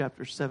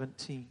chapter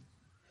 17.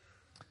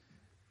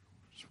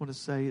 Just want to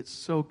say it's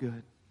so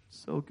good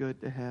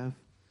to have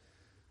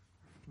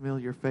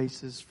familiar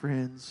faces,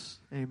 friends,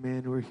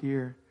 amen, who are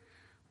here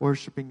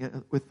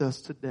worshiping with us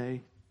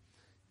today.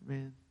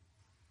 Amen.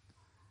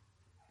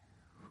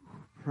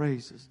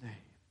 Praise His name.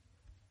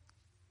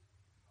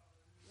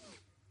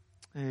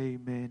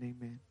 Amen,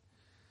 amen.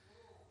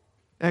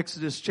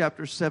 Exodus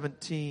chapter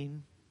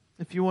 17.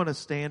 If you want to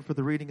stand for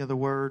the reading of the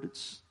word,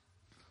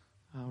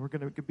 we're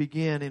going to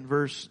begin in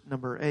verse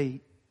number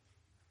 8.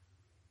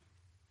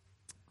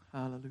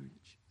 Hallelujah,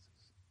 Jesus.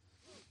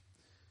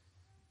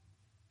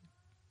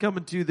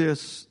 Coming to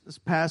this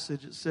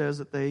passage, it says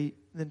that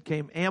then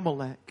came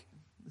Amalek.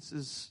 This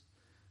is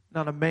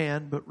not a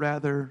man, but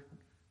rather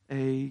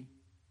a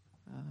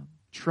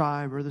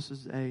tribe, or this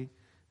is a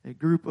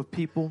group of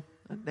people,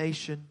 a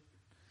nation.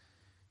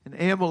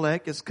 And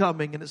Amalek is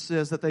coming, and it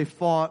says that they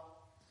fought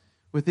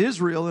with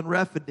Israel in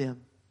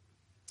Rephidim.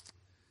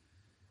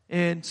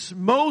 And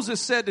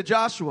Moses said to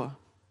Joshua,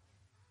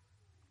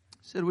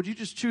 he said, would you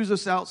just choose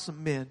us out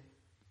some men?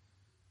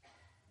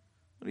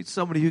 I need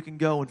somebody who can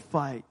go and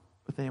fight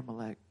with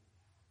Amalek.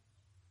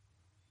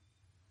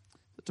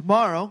 But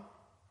tomorrow,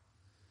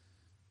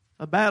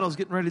 a battle's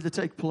getting ready to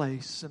take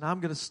place, and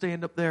I'm going to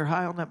stand up there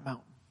high on that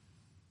mountain.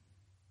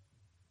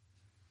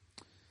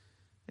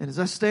 And as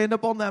I stand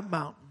up on that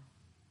mountain,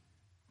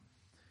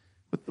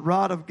 with the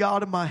rod of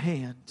God in my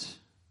hand,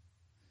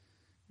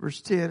 verse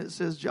 10, it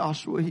says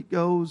Joshua, he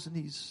goes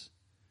and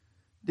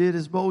did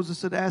as Moses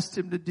had asked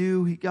him to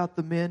do. He got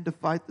the men to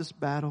fight this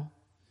battle.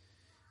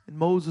 And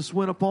Moses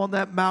went upon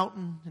that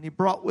mountain, and he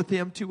brought with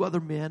him 2 other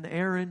men,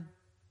 Aaron,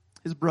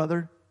 his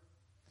brother,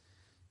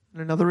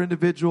 and another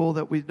individual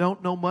that we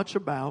don't know much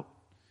about.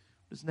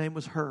 His name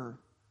was Hur.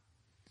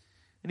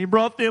 And he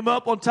brought them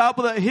up on top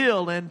of that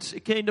hill, and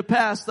it came to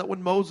pass that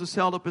when Moses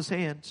held up his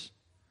hands,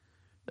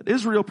 that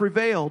Israel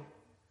prevailed.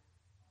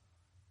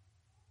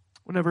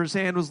 Whenever his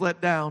hand was let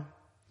down,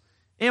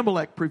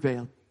 Amalek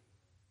prevailed.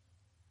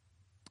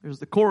 There's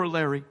the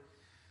corollary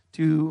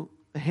to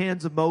the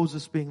hands of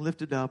Moses being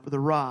lifted up, or the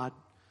rod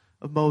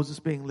of Moses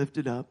being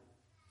lifted up,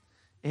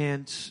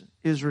 and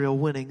Israel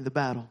winning the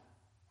battle.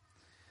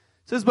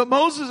 It says, but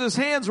Moses'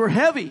 hands were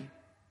heavy.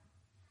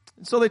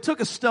 And so they took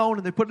a stone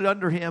and they put it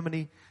under him, and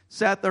he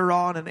sat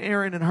thereon, and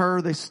Aaron and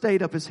Hur, they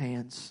stayed up his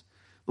hands.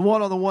 The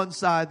one on the one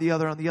side, the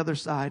other on the other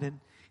side, and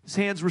his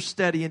hands were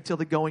steady until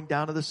the going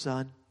down of the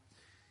sun.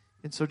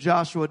 And so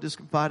Joshua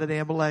discomfited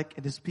Amalek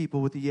and his people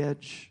with the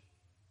edge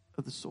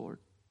of the sword.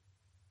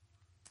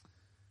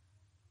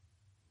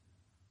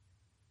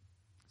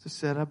 As I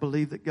said, I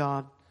believe that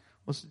God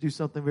wants to do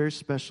something very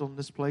special in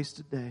this place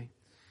today.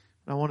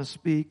 And I want to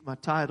speak. My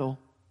title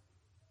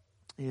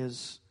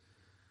is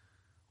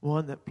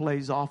one that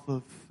plays off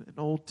of an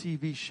old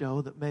TV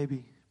show that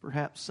maybe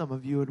perhaps some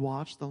of you had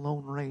watched, The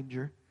Lone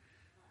Ranger.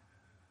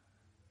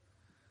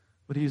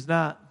 But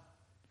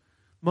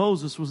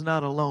Moses was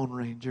not a Lone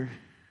Ranger.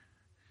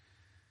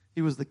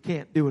 He was the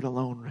can't do it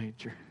alone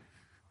ranger.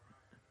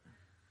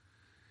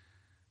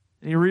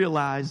 And he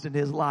realized in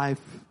his life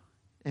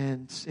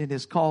and in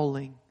his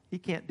calling, he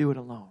can't do it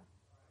alone.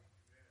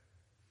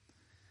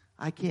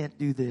 I can't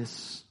do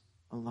this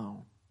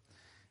alone.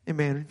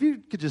 Amen. If you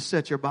could just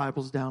set your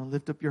Bibles down and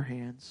lift up your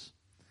hands.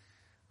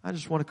 I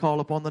just want to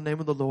call upon the name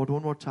of the Lord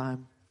one more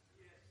time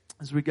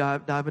as we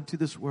dive into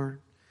this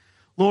word.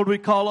 Lord, we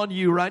call on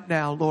you right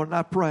now, Lord, and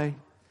I pray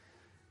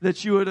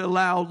that you would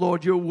allow,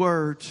 Lord, your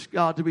word,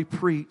 God, to be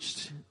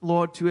preached,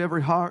 Lord, to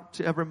every heart,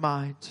 to every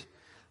mind.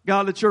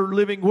 God, that your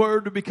living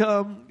word would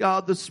become,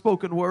 God, the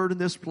spoken word in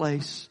this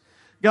place.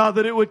 God,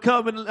 that it would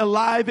come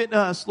alive in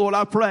us. Lord,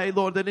 I pray,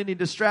 Lord, that any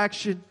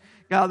distraction,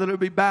 God, that it would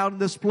be bound in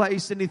this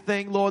place.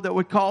 Anything, Lord, that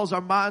would cause our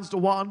minds to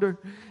wander.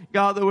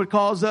 God, that would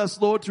cause us,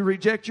 Lord, to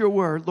reject your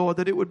word. Lord,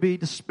 that it would be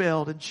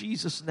dispelled in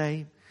Jesus'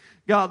 name.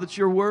 God, that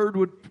your word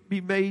would be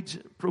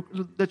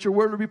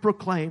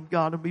proclaimed,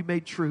 God, and be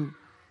made true.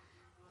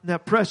 In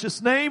that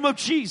precious name of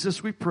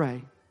Jesus we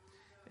pray.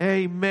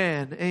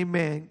 Amen.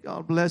 Amen.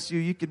 God bless you.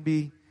 You can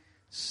be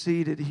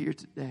seated here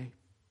today.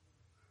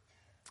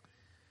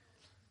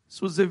 This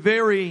was a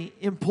very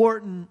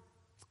important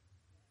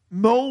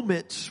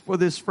moment for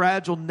this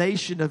fragile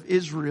nation of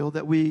Israel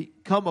that we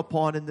come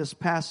upon in this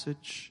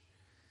passage.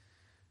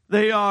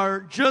 They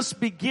are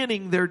just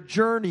beginning their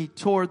journey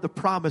toward the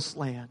promised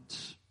land.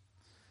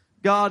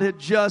 God had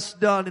just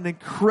done an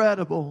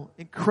incredible,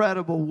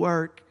 incredible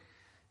work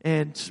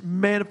and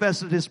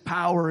manifested His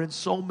power in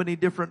so many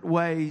different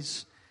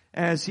ways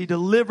as He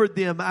delivered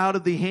them out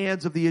of the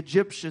hands of the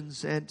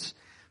Egyptians, and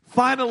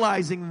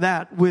finalizing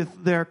that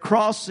with their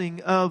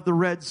crossing of the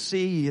Red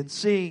Sea and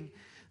seeing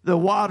the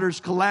waters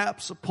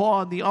collapse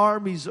upon the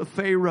armies of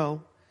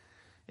Pharaoh.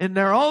 And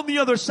they're on the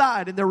other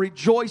side and they're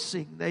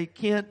rejoicing. They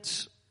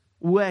can't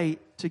wait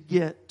to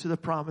get to the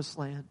promised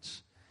land.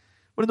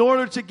 But in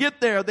order to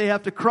get there, they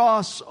have to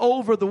cross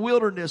over the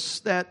wilderness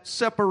that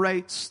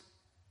separates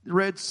the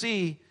Red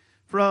Sea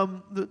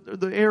from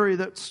the area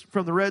that's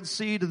from the Red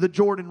Sea to the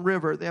Jordan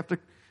River. They have to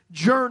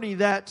journey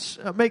that,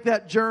 make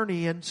that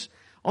journey. And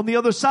on the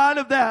other side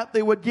of that,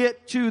 they would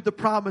get to the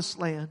promised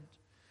land.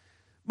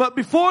 But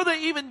before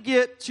they even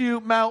get to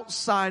Mount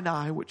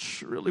Sinai,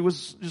 which really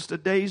was just a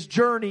day's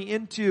journey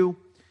into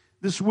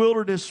this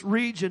wilderness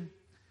region,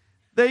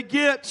 they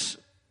get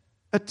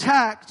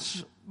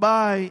attacked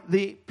by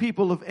the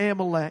people of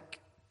Amalek.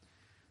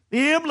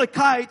 The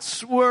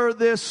Amalekites were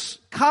this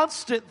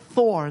constant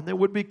thorn that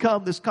would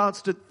become this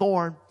constant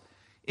thorn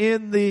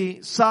in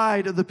the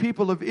side of the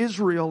people of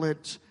Israel.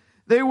 And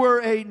they were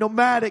a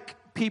nomadic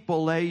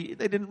people. They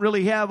didn't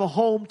really have a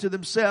home to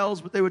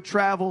themselves, but they would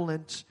travel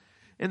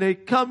and they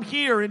come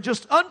here and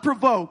just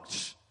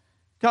unprovoked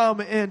come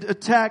and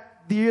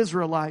attack the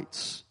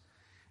Israelites.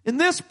 And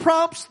this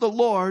prompts the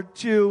Lord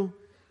to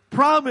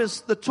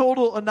promise the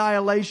total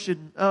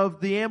annihilation of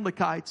the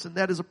Amalekites, and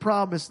that is a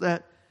promise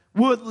that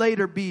would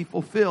later be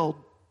fulfilled.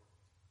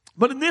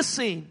 But in this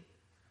scene,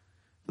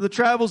 for the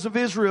travels of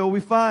Israel, we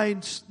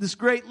find this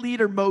great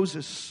leader,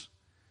 Moses.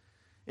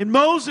 And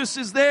Moses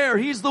is there.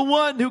 He's the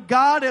one who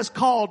God has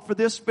called for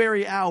this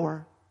very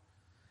hour.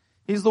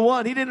 He's the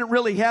one. He didn't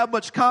really have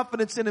much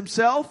confidence in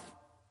himself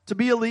to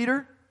be a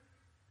leader.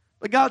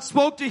 But God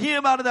spoke to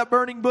him out of that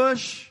burning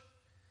bush.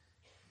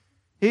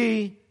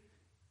 He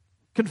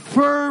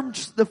confirmed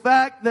the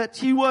fact that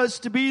he was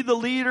to be the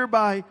leader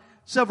by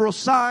several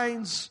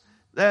signs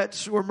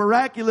that were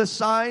miraculous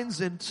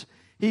signs. And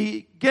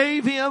he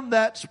gave him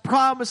that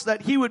promise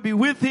that he would be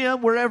with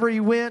him wherever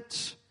he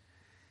went.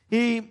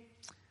 He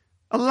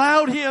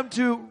allowed him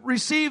to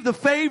receive the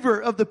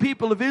favor of the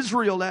people of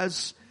Israel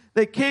as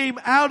they came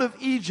out of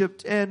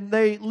Egypt and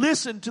they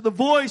listened to the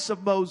voice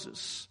of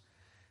Moses.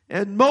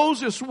 And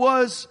Moses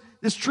was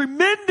this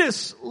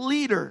tremendous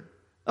leader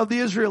of the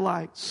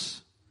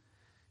Israelites.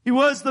 He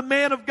was the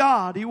man of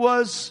God. He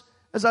was,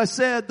 as I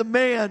said, the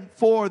man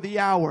for the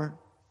hour.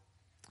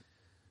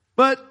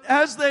 But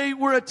as they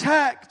were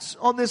attacked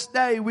on this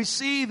day, we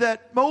see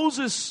that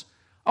Moses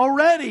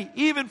already,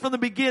 even from the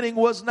beginning,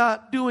 was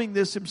not doing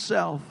this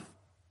himself.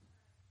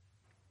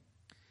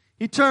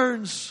 He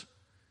turns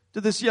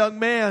to this young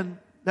man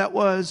that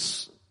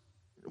was,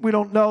 we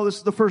don't know, this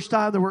is the first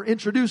time that we're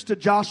introduced to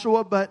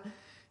Joshua, but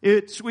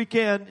we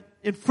can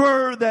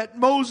infer that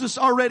Moses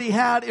already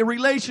had a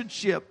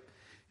relationship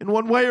in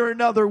one way or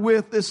another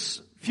with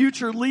this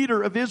future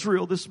leader of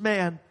Israel, this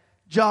man,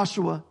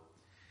 Joshua.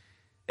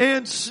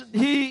 And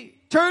he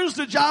turns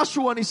to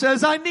Joshua and he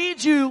says, I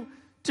need you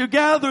to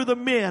gather the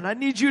men. I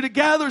need you to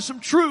gather some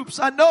troops.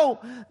 I know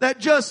that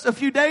just a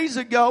few days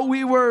ago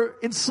we were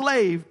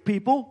enslaved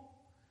people.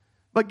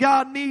 But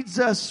God needs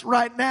us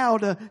right now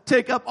to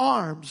take up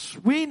arms.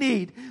 We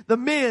need the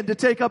men to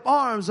take up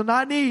arms. And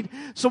I need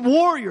some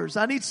warriors.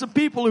 I need some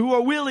people who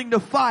are willing to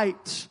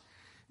fight.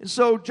 And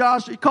so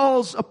Joshua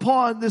calls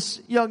upon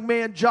this young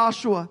man,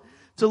 Joshua,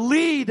 to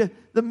lead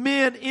the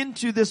men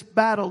into this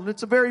battle. And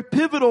it's a very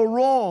pivotal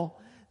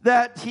role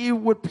that he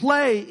would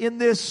play in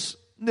this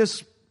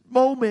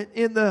moment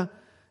in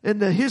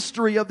the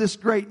history of this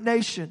great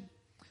nation.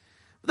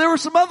 There were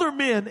some other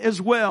men as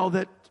well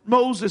that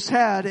Moses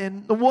had,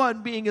 and the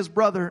one being his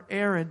brother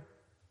Aaron,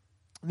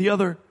 the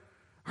other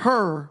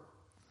Hur.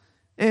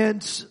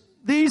 And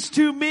these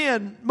two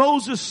men,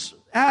 Moses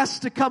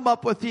asked to come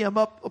up with him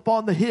up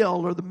upon the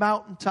hill or the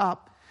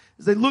mountaintop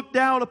as they look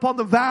down upon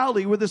the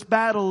valley where this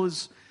battle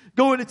is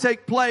going to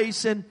take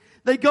place. And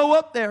they go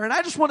up there. And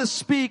I just want to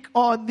speak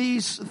on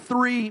these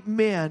three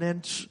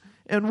men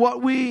and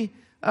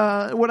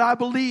what I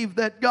believe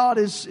that God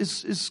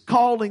is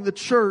calling the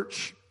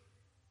church,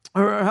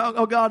 or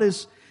how God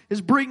is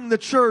bringing the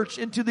church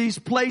into these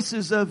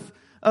places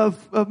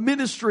of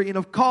ministry and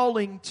of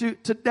calling to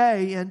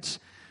today. And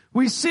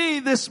we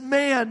see this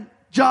man,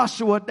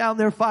 Joshua, down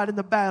there fighting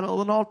the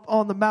battle. And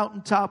on the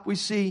mountaintop we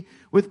see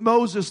with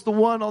Moses, the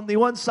one on the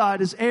one side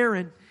is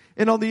Aaron,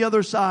 and on the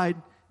other side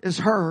is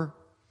Hur.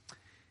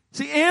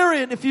 See,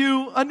 Aaron, if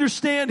you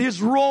understand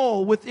his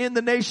role within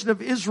the nation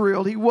of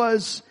Israel, he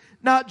was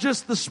not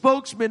just the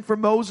spokesman for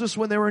Moses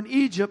when they were in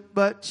Egypt,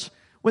 but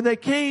when they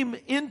came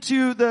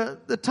into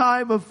the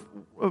time of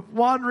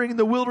wandering in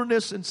the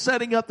wilderness and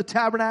setting up the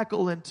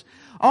tabernacle and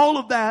all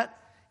of that,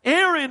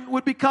 Aaron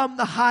would become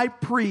the high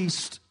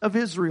priest of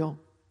Israel.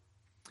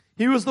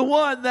 He was the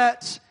one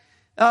that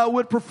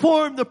would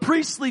perform the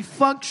priestly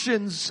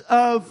functions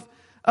of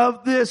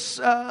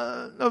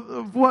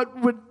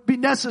what would be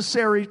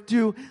necessary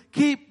to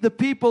keep the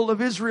people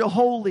of Israel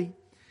holy.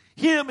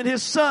 Him and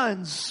his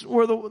sons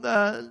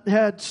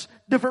had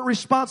different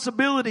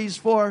responsibilities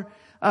for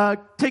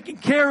taking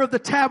care of the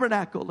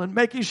tabernacle and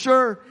making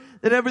sure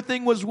that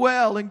everything was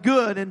well and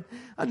good. And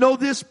I know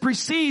this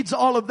precedes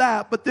all of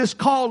that, but this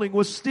calling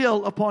was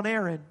still upon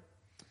Aaron.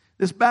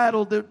 This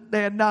battle,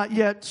 they had not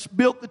yet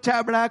built the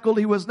tabernacle.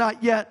 He was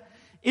not yet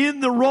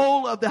in the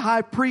role of the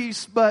high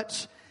priest,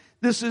 but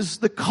this is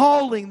the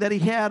calling that he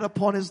had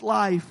upon his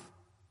life.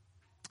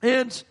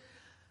 And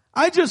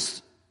I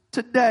just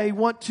today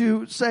want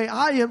to say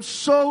I am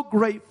so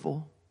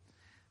grateful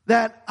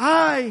that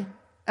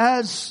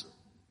as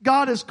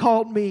God has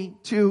called me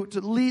to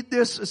lead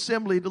this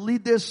assembly, to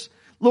lead this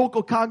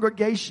local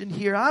congregation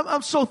here.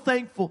 I'm so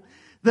thankful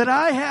that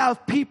I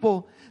have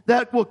people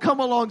that will come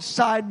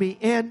alongside me,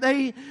 and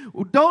they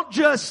don't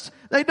just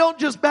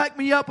back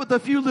me up with a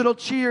few little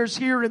cheers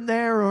here and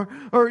there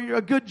or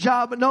a good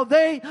job. No,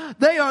 they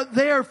are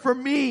there for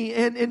me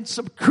in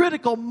some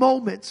critical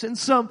moments, in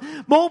some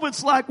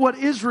moments like what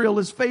Israel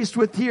is faced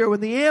with here when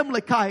the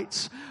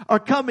Amalekites are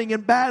coming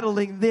and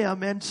battling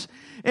them.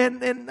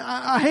 And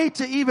I hate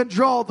to even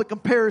draw the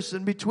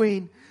comparison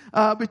between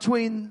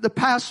the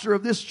pastor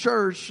of this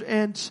church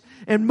and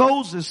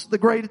Moses, the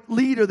great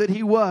leader that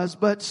he was.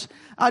 But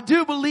I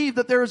do believe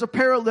that there is a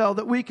parallel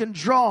that we can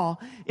draw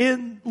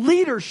in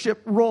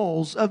leadership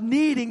roles of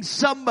needing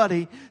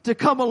somebody to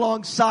come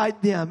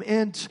alongside them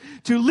and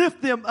to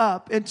lift them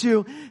up and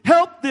to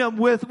help them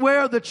with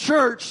where the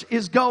church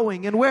is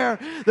going and where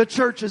the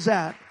church is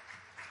at.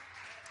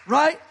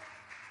 Right?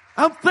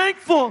 I'm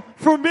thankful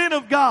for men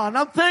of God.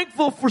 I'm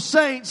thankful for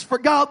saints, for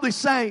godly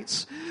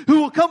saints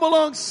who will come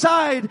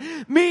alongside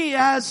me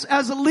as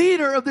a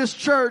leader of this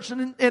church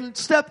and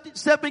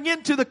stepping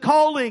into the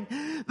calling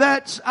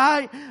that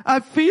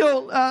I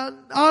feel,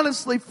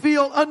 honestly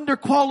feel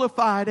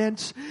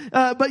underqualified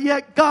but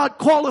yet God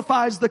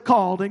qualifies the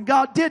called, and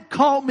God did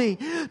call me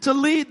to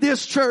lead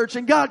this church,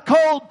 and God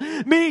called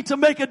me to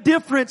make a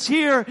difference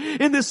here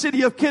in the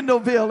city of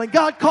Kendallville, and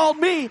God called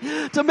me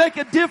to make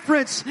a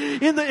difference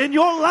in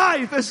your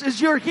life as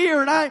you're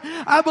here. And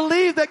I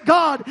believe that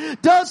God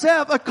does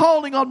have a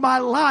calling on my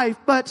life,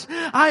 but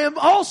I am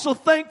also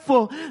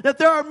thankful that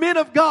there are men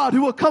of God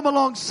who will come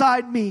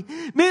alongside me.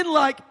 Men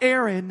like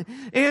Aaron.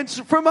 And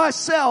for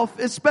myself,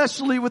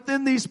 especially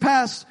within these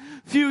past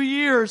few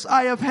years,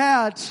 I have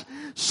had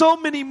so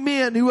many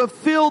men who have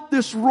filled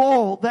this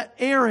role that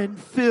Aaron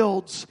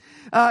filled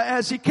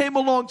as he came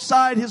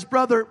alongside his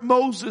brother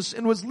Moses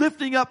and was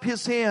lifting up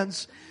his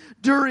hands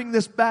during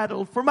this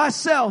battle. For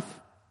myself,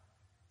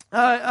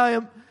 I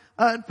am,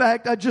 in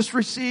fact, I just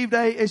received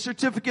a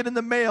certificate in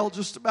the mail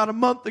just about a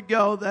month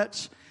ago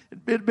that it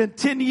had been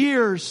 10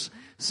 years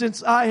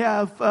since I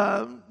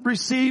have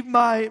received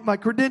my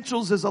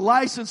credentials as a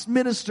licensed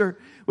minister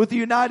with the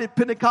United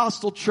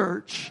Pentecostal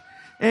Church.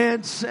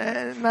 And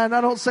I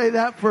don't say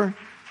that for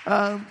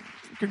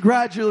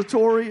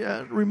congratulatory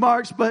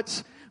remarks,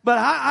 but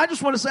I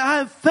just want to say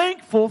I am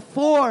thankful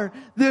for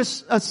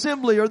this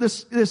assembly or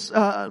this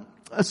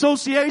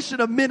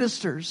association of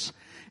ministers.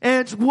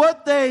 And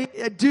what they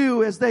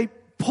do is they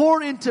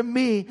pour into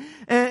me.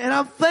 And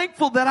I'm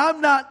thankful that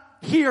I'm not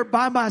here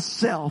by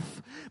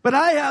myself, but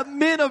I have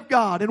men of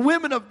God and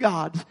women of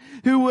God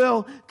who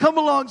will come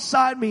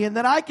alongside me, and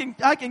that I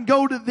can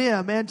go to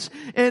them. And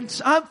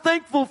I'm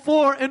thankful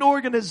for an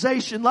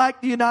organization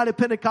like the United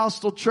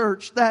Pentecostal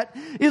Church that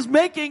is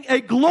making a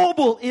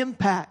global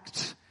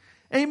impact.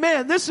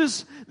 Amen. This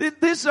is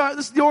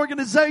the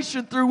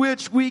organization through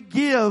which we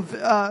give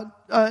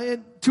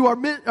to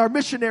our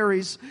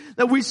missionaries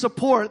that we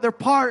support. They're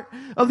part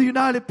of the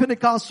United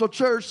Pentecostal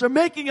Church. They're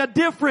making a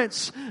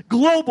difference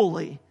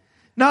globally.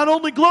 Not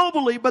only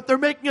globally, but they're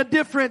making a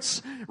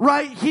difference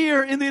right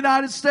here in the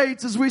United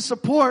States as we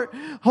support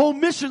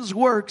home missions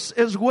works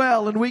as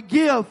well. And we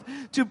give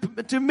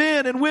to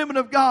men and women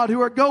of God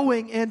who are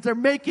going, and they're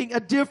making a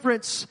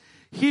difference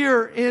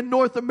here in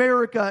North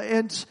America.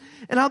 And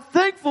I'm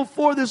thankful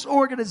for this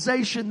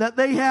organization that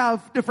they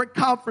have different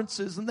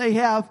conferences and they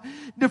have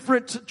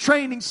different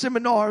training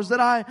seminars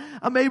that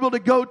I'm able to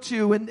go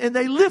to, and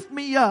they lift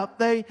me up.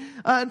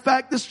 In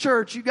fact, this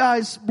church, you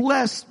guys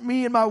blessed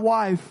me and my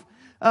wife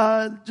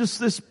just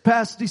this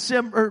past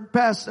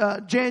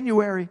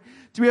January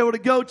to be able to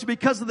go to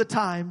because of the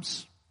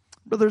times.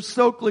 Brother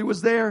Stokely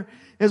was there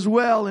as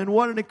well, and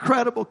what an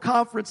incredible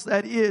conference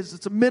that is.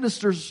 It's a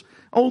ministers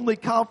only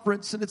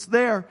conference, and it's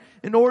there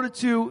in order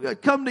to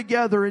come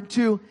together and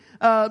to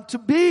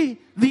be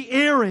the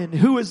Aaron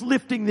who is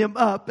lifting them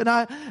up. And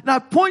I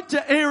point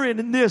to Aaron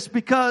in this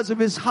because of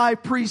his high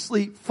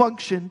priestly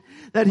function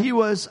that he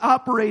was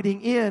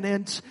operating in,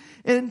 and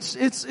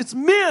it's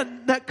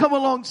men that come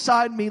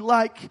alongside me,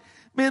 like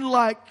men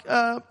like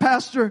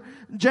Pastor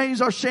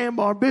James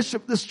Archambault,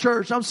 Bishop of this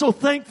church. I'm so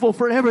thankful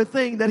for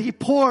everything that he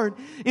poured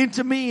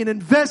into me and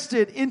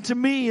invested into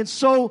me in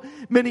so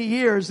many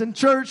years. And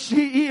church,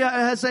 he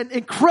has an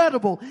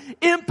incredible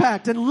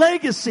impact and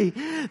legacy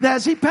that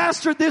as he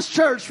pastored this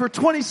church for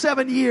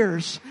 27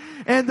 years.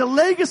 And the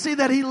legacy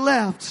that he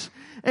left,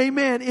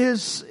 amen,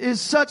 is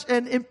such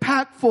an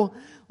impactful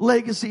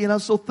legacy. And I'm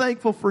so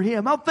thankful for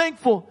him. I'm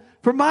thankful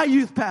for my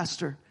youth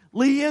pastor,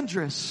 Lee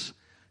Indris,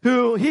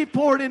 who he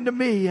poured into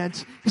me,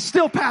 and he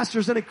still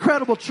pastors an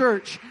incredible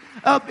church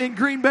up in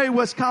Green Bay,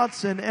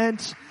 Wisconsin. And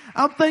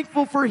I'm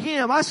thankful for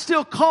him. I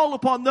still call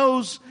upon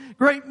those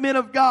great men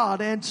of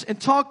God and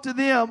talk to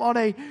them on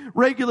a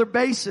regular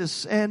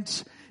basis,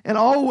 and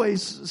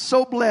always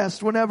so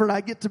blessed whenever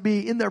I get to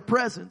be in their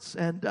presence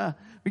and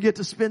we get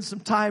to spend some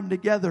time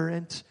together,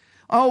 and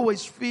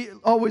always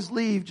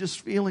leave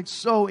just feeling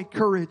so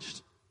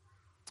encouraged.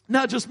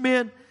 Not just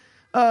men,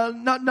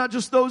 not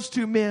just those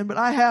two men, but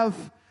I have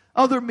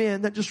other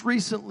men that just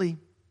recently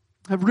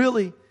have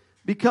really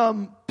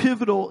become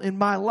pivotal in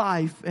my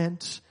life.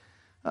 And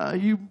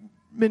you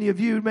many of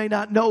you may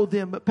not know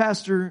them, but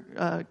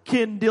Pastor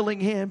Ken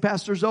Dillingham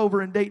pastors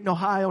over in Dayton,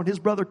 Ohio, and his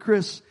brother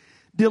Chris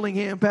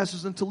Dillingham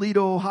pastors in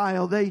Toledo,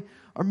 Ohio. They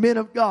are men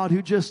of God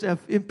who just have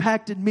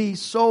impacted me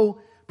so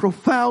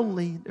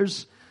profoundly.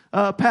 There's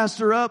a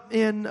pastor up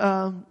in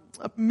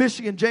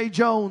Michigan, Jay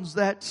Jones,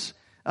 that's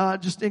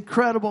just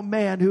incredible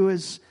man who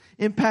has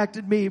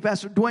impacted me.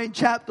 Pastor Dwayne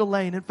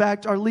Chapdelaine, in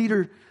fact, our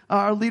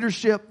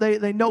leadership,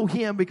 they know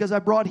him because I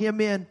brought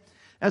him in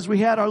as we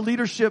had our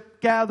leadership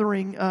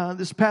gathering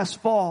this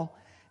past fall,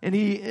 and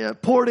he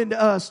poured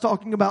into us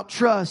talking about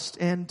trust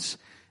and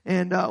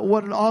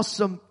what an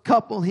awesome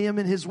couple him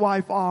and his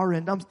wife are,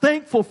 and I'm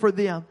thankful for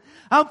them.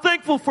 I'm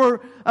thankful for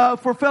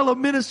fellow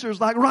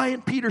ministers like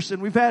Ryan Peterson.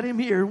 We've had him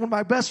here, one of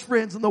my best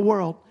friends in the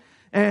world,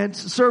 and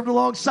served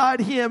alongside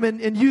him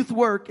in youth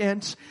work,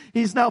 and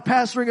he's now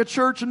pastoring a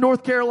church in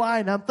North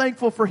Carolina. I'm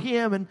thankful for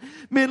him, and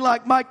men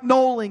like Mike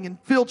Noling and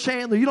Phil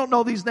Chandler. You don't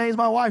know these names,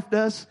 my wife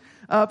does.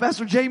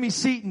 Pastor Jamie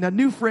Seaton, a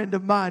new friend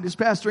of mine, is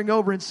pastoring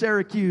over in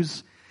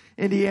Syracuse,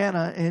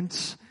 Indiana, and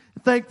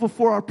thankful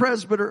for our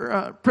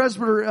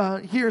presbyter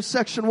here in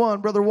Section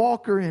 1, Brother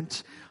Walker,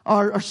 and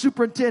our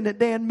superintendent,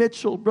 Dan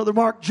Mitchell, Brother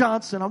Mark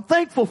Johnson. I'm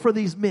thankful for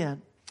these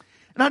men.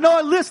 And I know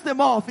I list them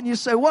off, and you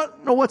say,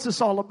 what's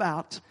this all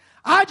about?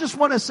 I just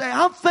want to say,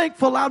 I'm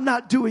thankful I'm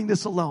not doing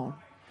this alone.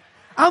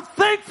 I'm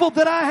thankful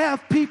that I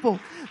have people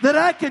that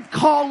I can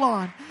call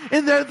on,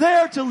 and they're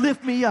there to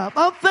lift me up.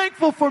 I'm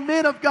thankful for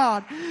men of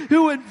God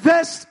who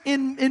invest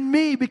in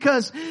me,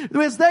 because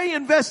as they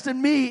invest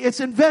in me, it's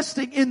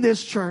investing in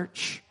this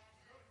church.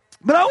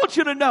 But I want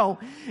you to know,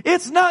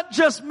 it's not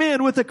just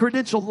men with a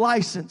credential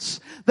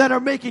license that are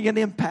making an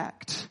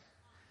impact.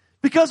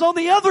 Because on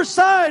the other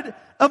side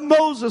of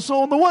Moses,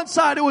 so on the one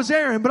side it was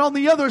Aaron, but on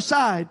the other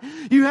side,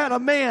 you had a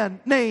man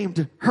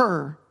named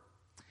Hur.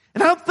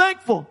 And I'm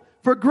thankful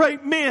for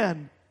great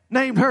men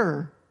named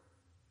Hur.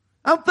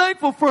 I'm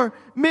thankful for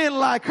men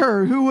like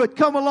Hur who would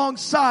come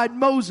alongside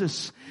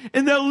Moses,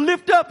 and they'll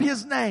lift up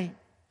his name,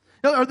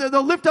 or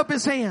they'll lift up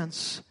his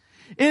hands.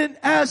 And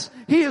as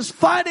he is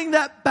fighting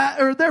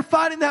they're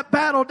fighting that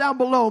battle down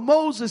below,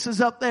 Moses is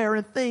up there,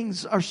 and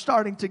things are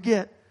starting to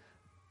get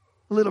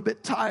a little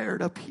bit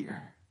tired up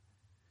here.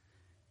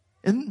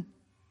 And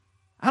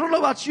I don't know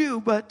about you,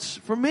 but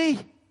for me,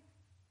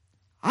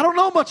 I don't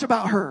know much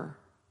about Hur.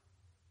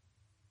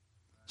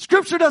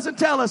 Scripture doesn't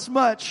tell us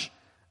much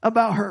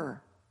about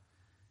Hur.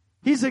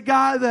 He's a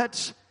guy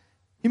that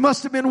he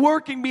must have been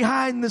working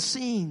behind the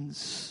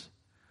scenes,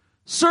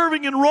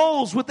 serving in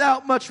roles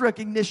without much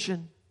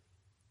recognition.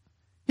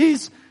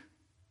 He's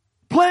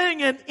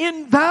playing an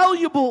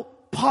invaluable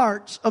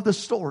part of the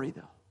story,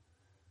 though.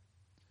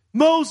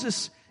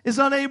 Moses is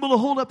unable to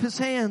hold up his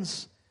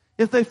hands.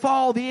 If they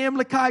fall, the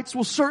Amalekites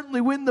will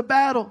certainly win the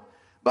battle.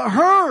 But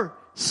Hur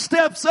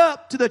steps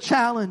up to the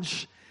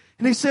challenge,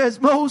 and he says,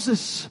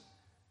 Moses,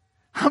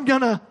 I'm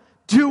going to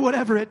do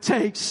whatever it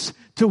takes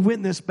to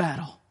win this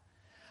battle.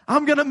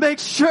 I'm going to make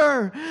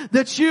sure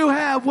that you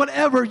have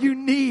whatever you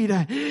need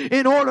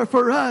in order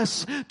for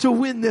us to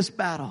win this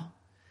battle.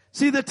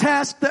 See, the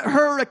task that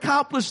Hur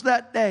accomplished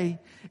that day,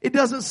 it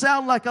doesn't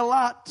sound like a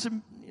lot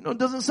it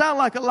doesn't sound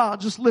like a lot,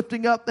 just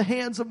lifting up the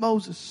hands of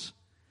Moses.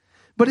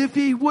 But if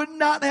he would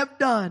not have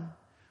done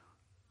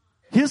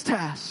his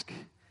task,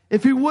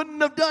 if he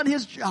wouldn't have done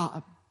his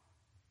job,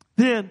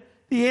 then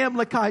the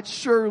Amalekites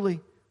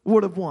surely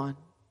would have won.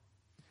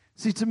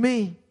 See, to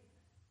me,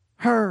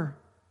 Hur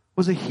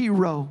was a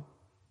hero.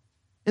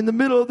 In the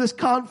middle of this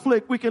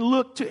conflict, we can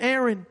look to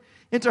Aaron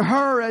and to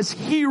Hur as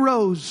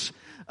heroes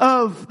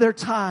of their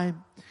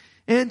time.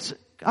 And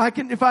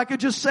if I could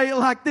just say it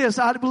like this,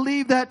 I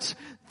believe that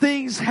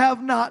things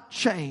have not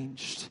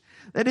changed.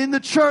 That in the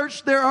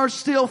church there are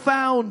still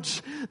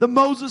found the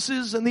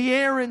Moseses and the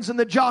Aarons and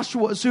the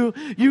Joshuas who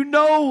you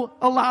know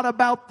a lot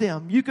about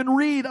them. You can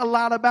read a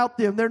lot about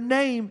them. Their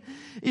name,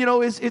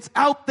 it's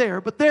out there.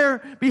 But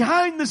there,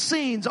 behind the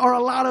scenes, are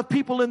a lot of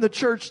people in the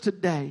church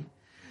today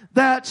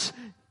that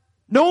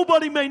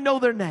nobody may know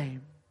their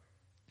name.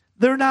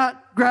 They're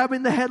not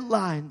grabbing the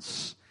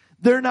headlines.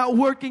 They're not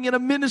working in a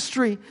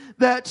ministry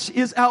that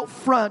is out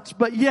front,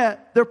 but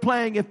yet they're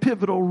playing a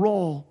pivotal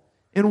role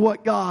in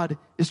what God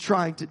is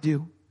trying to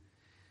do.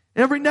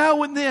 Every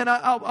now and then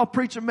I'll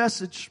preach a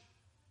message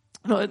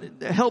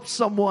it helps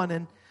someone,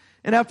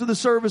 and after the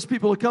service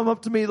people will come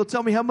up to me, they'll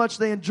tell me how much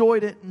they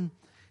enjoyed it and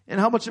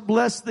how much it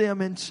blessed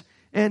them,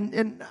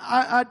 and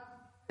I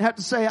have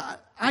to say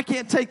I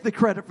can't take the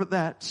credit for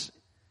that.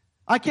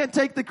 I can't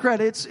take the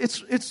credit.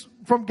 It's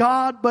from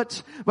God,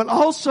 but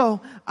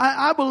also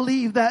I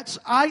believe that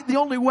the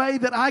only way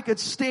that I could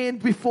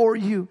stand before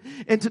you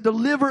and to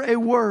deliver a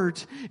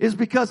word is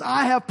because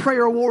I have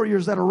prayer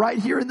warriors that are right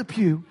here in the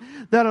pew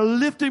that are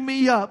lifting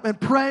me up and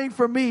praying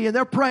for me, and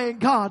they're praying,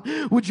 God,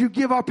 would you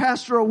give our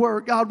pastor a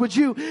word? God, would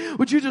you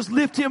just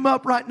lift him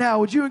up right now?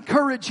 Would you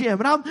encourage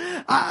him?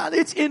 And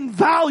it's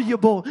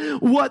invaluable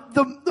what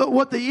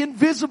the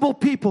invisible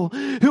people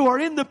who are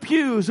in the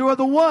pews, who are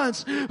the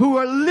ones who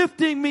are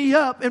lifting me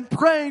up and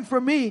praying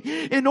for me.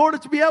 in order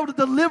to be able to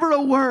deliver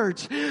a word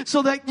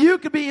so that you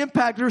could be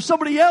impacted or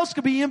somebody else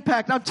could be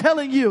impacted. I'm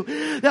telling you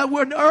that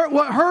what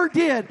Hur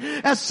did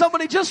as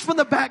somebody just from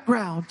the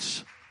background,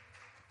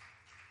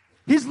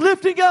 he's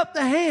lifting up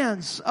the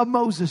hands of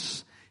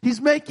Moses. He's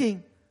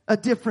making a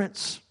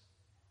difference.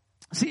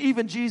 See,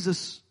 even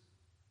Jesus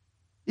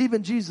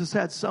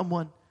had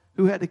someone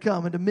who had to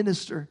come and to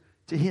minister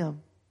to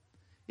him.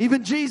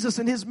 Even Jesus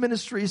in his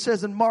ministry, he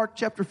says in Mark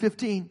chapter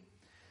 15,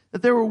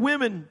 that there were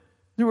women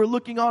who were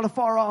looking on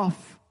afar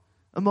off,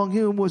 among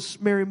whom was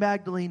Mary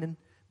Magdalene and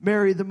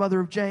Mary, the mother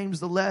of James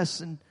the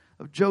Less and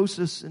of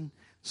Joseph and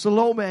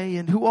Salome,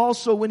 and who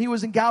also, when he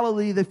was in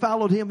Galilee, they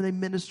followed him and they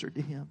ministered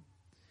to him.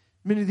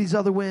 Many of these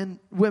other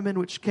women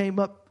which came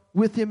up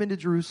with him into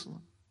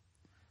Jerusalem.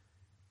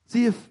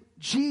 See, if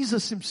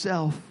Jesus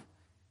himself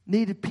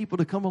needed people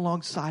to come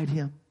alongside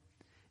him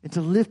and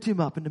to lift him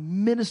up and to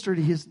minister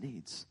to his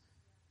needs,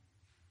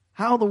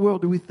 how in the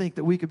world do we think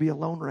that we could be a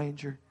lone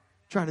ranger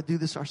trying to do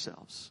this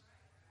ourselves?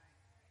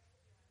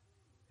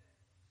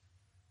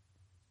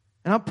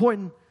 And I'm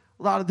pointing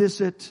a lot of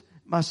this at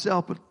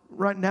myself, but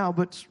right now,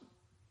 but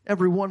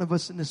every one of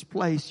us in this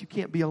place, you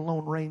can't be a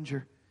lone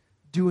ranger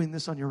doing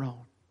this on your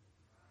own.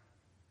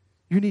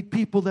 You need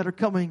people that are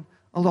coming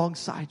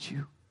alongside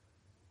you.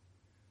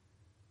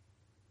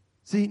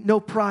 See, no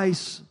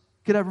price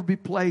could ever be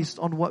placed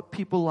on what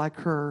people like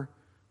her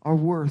are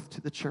worth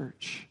to the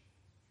church.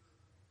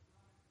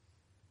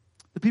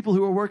 The people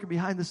who are working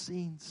behind the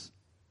scenes.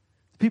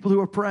 The people who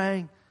are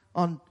praying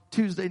on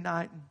Tuesday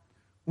night and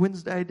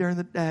Wednesday during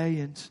the day.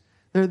 And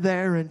they're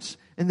there and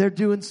they're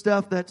doing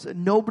stuff that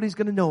nobody's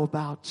going to know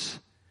about.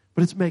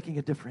 But it's making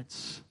a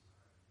difference.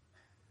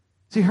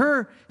 See,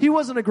 he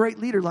wasn't a great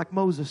leader like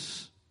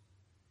Moses.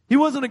 He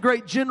wasn't a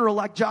great general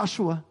like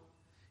Joshua.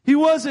 He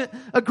wasn't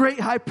a great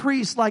high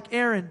priest like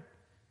Aaron.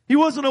 He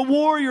wasn't a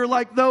warrior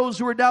like those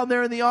who were down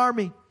there in the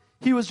army.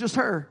 He was just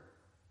her.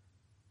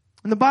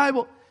 And the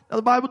Bible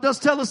does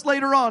tell us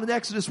later on in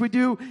Exodus, we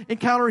do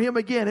encounter him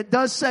again. It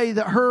does say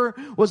that Hur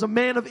was a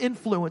man of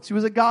influence. He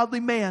was a godly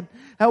man.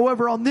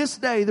 However, on this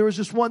day, there was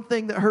just one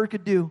thing that Hur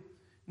could do,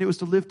 and it was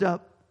to lift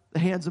up the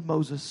hands of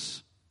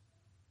Moses.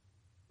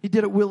 He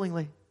did it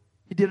willingly.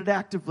 He did it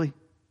actively.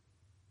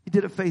 He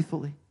did it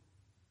faithfully.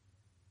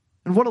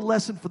 And what a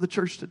lesson for the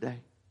church today.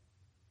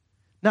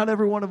 Not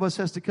every one of us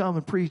has to come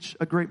and preach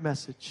a great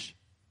message.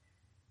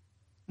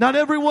 Not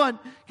everyone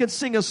can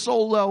sing a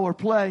solo or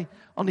play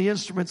on the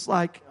instruments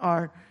like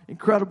our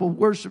incredible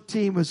worship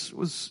team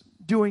was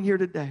doing here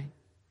today.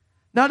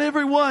 Not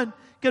everyone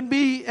can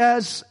be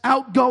as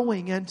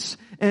outgoing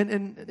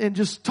and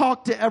just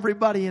talk to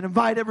everybody and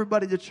invite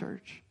everybody to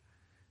church.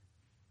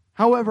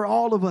 However,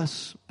 all of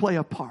us play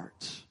a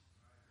part.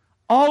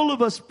 All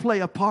of us play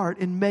a part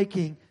in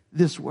making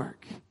this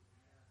work.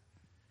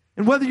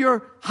 And whether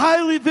you're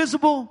highly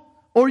visible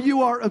or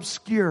you are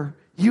obscure,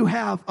 you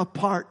have a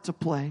part to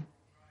play.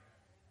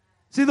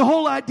 See, the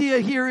whole idea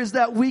here is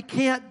that we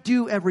can't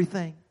do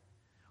everything.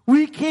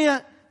 We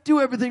can't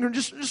do everything.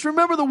 Just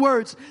remember the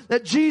words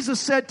that Jesus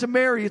said to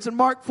Mary. It's in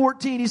Mark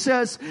 14. He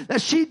says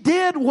that she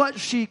did what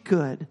she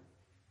could.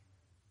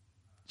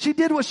 She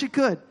did what she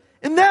could.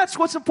 And that's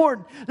what's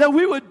important. That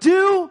we would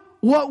do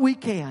what we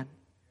can.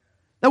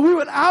 That we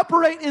would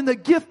operate in the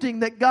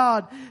gifting that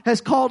God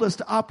has called us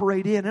to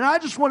operate in. And I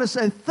just want to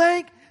say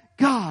thank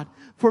God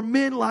for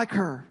men like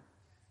her.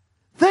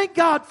 Thank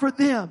God for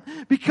them,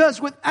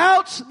 because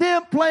without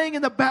them playing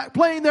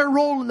their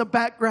role in the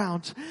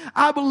background,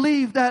 I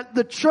believe that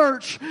the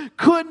church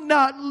could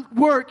not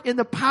work in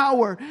the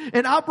power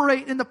and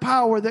operate in the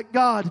power that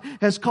God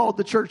has called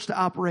the church to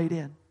operate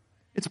in.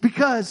 It's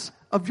because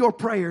of your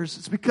prayers.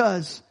 It's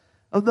because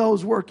of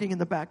those working in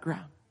the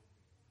background.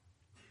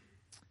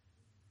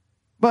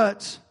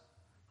 But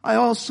I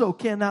also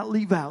cannot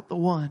leave out the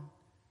one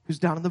who's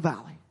down in the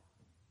valley.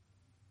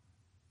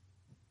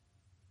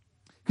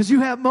 Because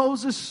you have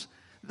Moses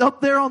up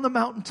there on the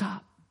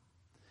mountaintop.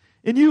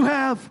 And you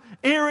have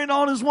Aaron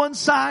on his one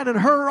side and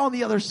Hur on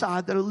the other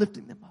side that are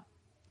lifting them up.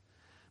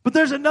 But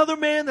there's another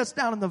man that's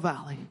down in the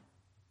valley.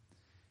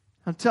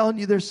 I'm telling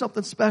you, there's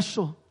something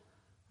special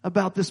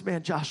about this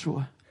man,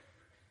 Joshua.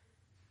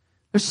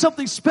 There's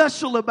something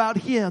special about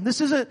him.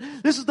 This is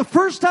the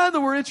first time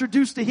that we're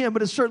introduced to him,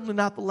 but it's certainly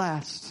not the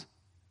last.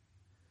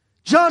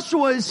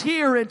 Joshua is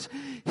here and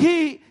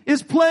he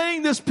is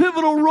playing this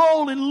pivotal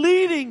role in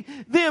leading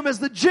them as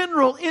the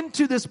general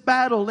into this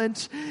battle. And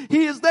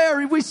he is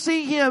there. We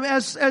see him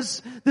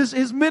as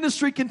his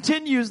ministry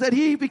continues, that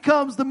he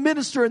becomes the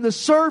minister and the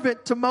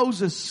servant to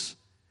Moses.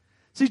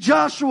 See,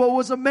 Joshua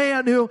was a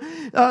man who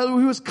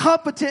was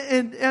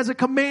competent as a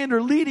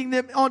commander, leading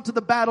them onto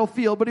the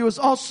battlefield, but he was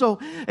also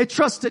a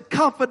trusted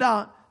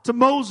confidant to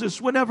Moses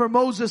whenever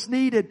Moses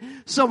needed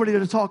somebody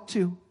to talk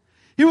to.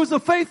 He was a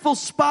faithful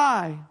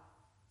spy.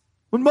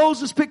 When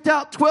Moses picked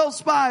out 12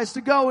 spies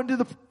to go into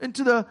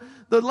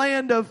the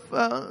land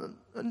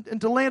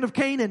of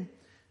Canaan,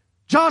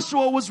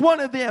 Joshua was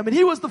one of them, and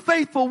he was the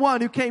faithful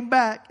one who came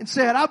back and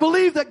said, I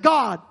believe that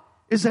God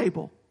is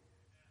able.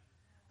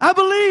 I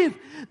believe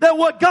that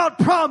what God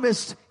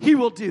promised, He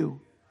will do.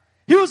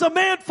 He was a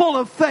man full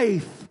of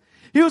faith.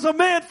 He was a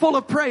man full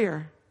of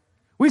prayer.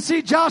 We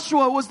see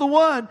Joshua was the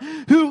one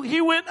who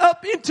he went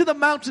up into the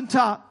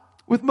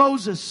mountaintop with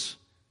Moses.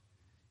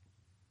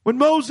 When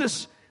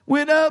Moses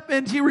went up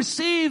and he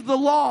received the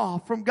law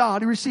from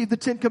God, he received the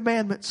 10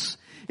 Commandments.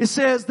 It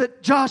says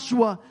that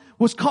Joshua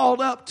was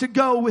called up to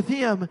go with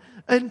him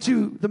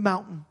into the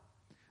mountain.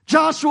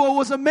 Joshua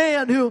was a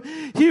man who,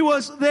 he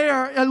was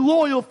there, a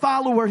loyal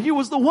follower. He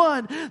was the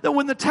one that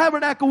when the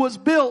tabernacle was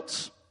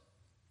built,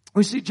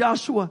 we see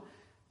Joshua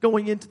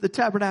going into the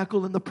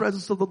tabernacle in the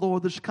presence of the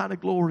Lord. There's kind of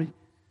glory.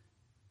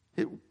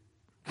 It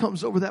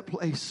comes over that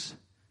place.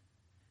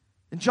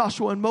 And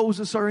Joshua and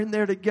Moses are in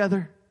there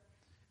together.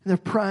 And they're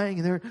praying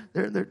and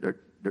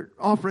they're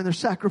offering their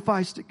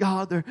sacrifice to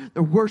God.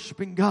 They're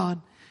worshiping God.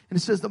 And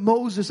it says that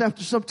Moses,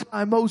 after some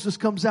time, Moses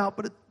comes out,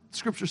 but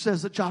Scripture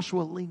says that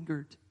Joshua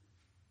lingered.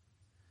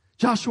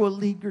 Joshua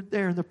lingered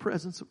there in the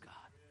presence of God.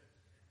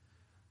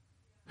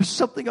 There's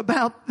something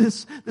about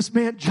this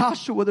man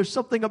Joshua. There's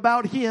something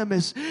about him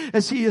as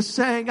he is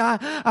saying,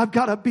 I've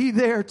got to be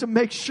there to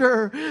make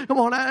sure,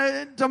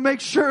 to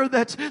make sure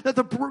that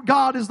the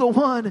God is the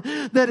one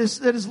that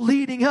is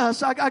leading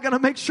us. I got to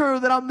make sure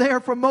that I'm there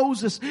for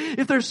Moses.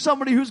 If there's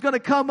somebody who's going to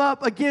come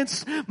up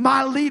against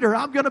my leader,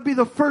 I'm going to be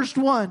the first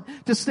one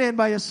to stand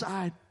by his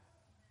side.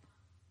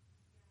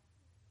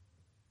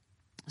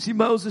 See,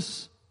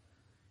 Moses,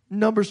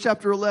 Numbers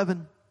chapter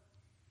 11.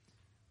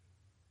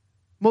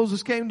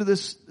 Moses came to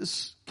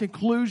this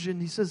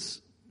conclusion. He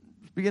says,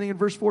 beginning in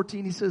verse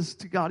 14, he says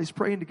to God, he's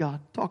praying to God,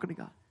 talking to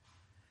God.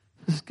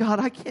 He says, God,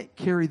 I can't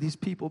carry these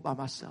people by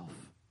myself.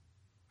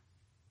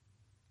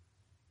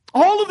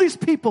 All of these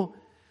people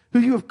who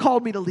you have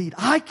called me to lead,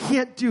 I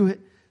can't do it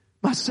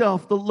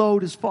myself. The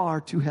load is far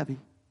too heavy.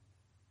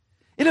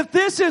 And if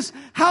this is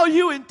how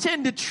you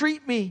intend to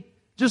treat me,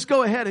 just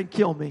go ahead and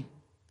kill me.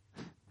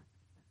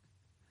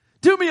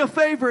 Do me a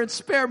favor and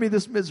spare me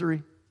this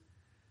misery.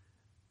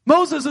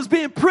 Moses is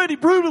being pretty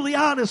brutally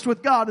honest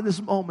with God in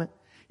this moment.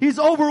 He's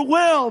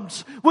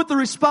overwhelmed with the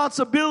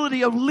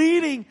responsibility of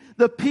leading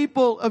the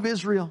people of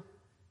Israel.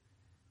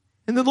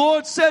 And the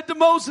Lord said to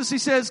Moses, he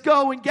says,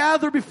 go and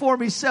gather before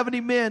me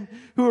 70 men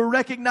who are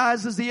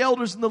recognized as the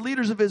elders and the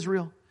leaders of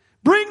Israel.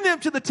 Bring them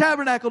to the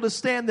tabernacle to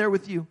stand there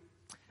with you.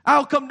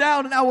 I'll come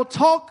down and I will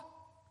talk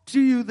to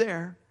you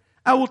there.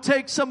 I will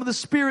take some of the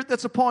Spirit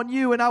that's upon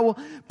you and I will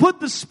put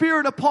the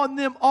Spirit upon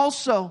them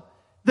also.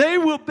 They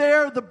will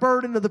bear the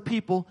burden of the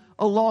people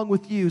along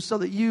with you so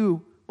that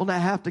you will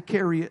not have to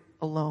carry it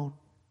alone.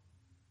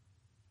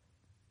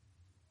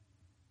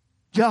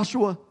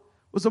 Joshua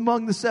was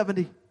among the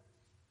 70.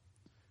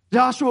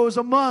 Joshua was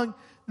among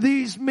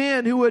these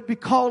men who would be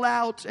called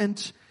out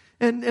and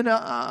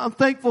I'm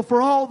thankful for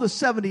all the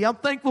 70. I'm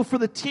thankful for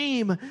the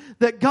team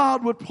that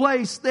God would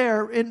place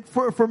there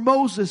for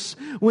Moses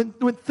when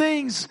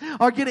things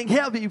are getting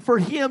heavy for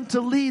him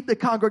to lead the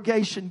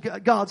congregation.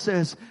 God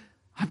says,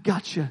 I've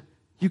got you.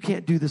 You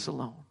can't do this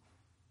alone.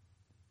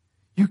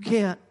 You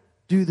can't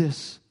do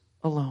this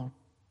alone.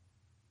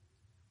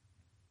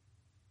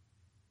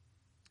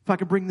 If I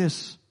could bring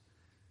this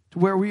to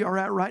where we are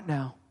at right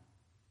now,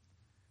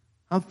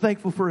 I'm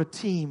thankful for a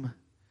team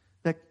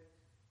that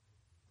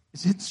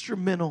is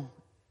instrumental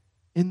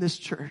in this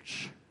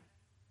church.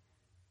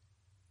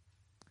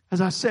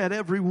 As I said,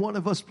 every one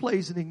of us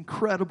plays an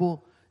incredibly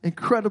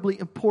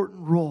important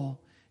role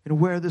in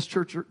where this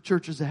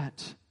church is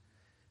at.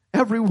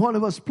 Every one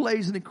of us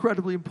plays an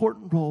incredibly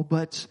important role,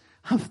 but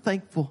I'm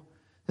thankful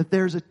that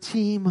there's a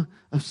team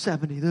of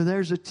 70.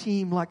 There's a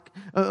team like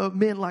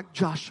men like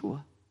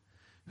Joshua,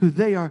 who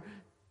they are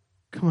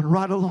coming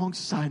right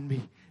alongside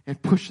me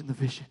and pushing the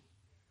vision.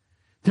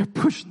 They're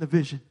pushing the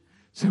vision.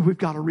 So we've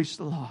got to reach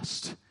the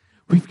lost.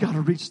 We've got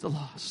to reach the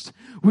lost.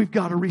 We've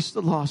got to reach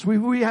the lost.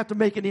 We have to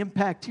make an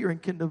impact here in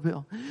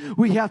Kendallville.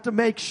 We have to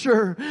make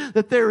sure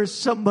that there is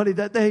somebody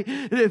that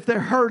if they're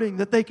hurting,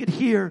 that they could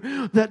hear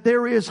that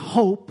there is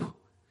hope.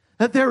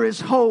 That there is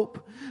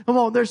hope. Come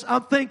on,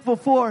 I'm thankful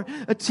for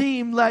a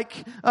team like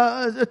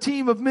a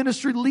team of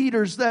ministry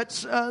leaders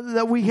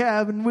that we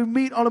have, and we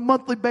meet on a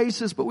monthly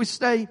basis, but we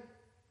stay.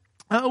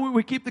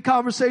 We keep the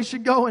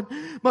conversation going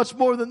much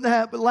more than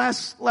that. But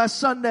last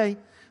Sunday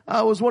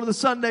was one of the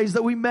Sundays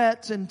that we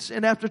met,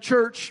 and after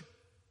church,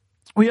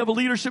 we have a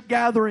leadership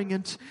gathering,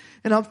 and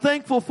I'm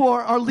thankful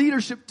for our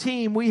leadership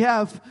team. We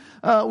have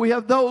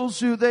those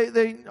who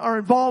they are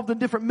involved in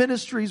different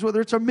ministries,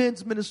 whether it's our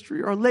men's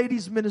ministry or our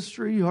ladies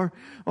ministry or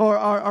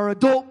our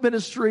adult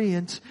ministry,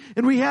 and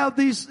we have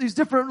these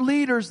different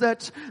leaders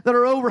that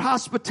are over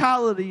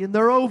hospitality, and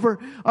they're over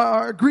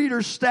our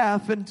greeter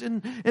staff,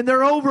 and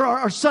they're over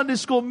our Sunday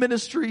school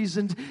ministries,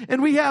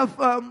 and we have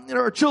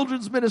our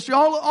children's ministry,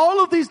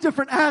 all of these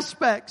different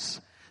aspects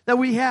that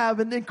we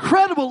have, and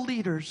incredible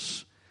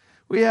leaders.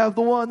 We have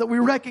the one that we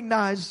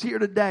recognize here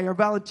today, our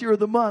volunteer of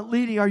the month,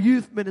 leading our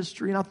youth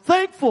ministry. And I'm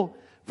thankful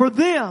for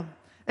them.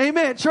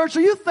 Amen. Church,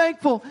 are you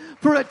thankful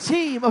for a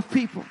team of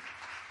people?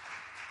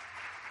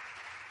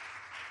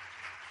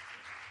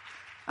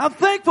 I'm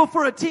thankful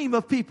for a team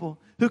of people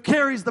who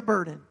carries the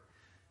burden.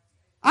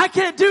 I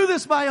can't do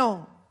this my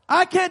own.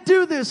 I can't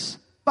do this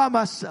by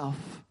myself.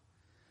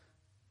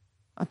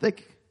 I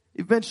think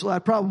eventually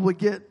I'd probably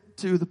get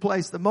to the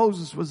place that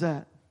Moses was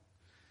at.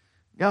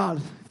 God,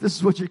 if this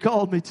is what you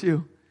called me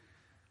to,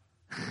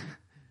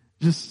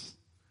 just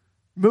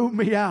move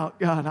me out,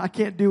 God. I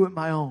can't do it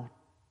my own.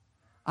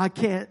 I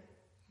can't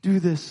do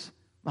this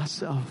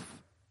myself.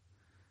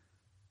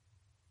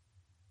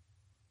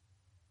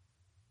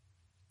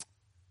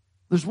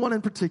 There's one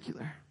in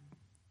particular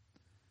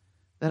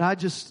that I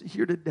just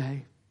here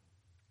today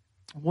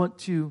want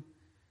to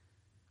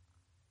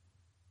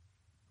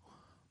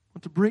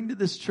bring to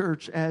this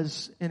church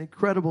as an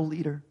incredible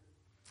leader.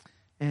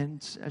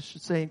 And I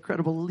should say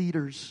incredible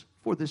leaders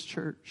for this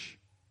church.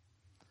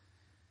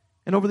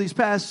 And over this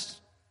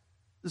past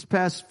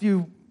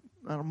few,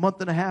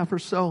 month and a half or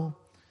so,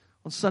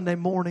 on Sunday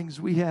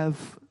mornings, we have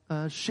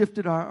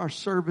shifted our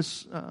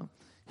service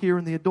here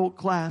in the adult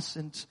class,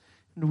 and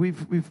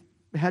we've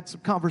had some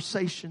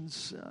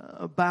conversations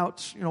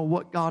about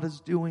what God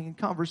is doing, and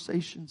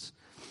conversations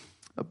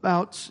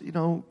about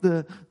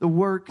the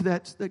work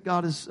that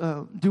God is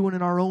doing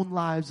in our own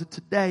lives. And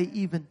today,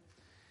 even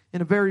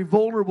in a very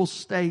vulnerable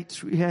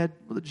state, we had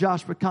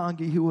Josh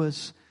McCongie, who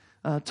was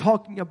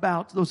talking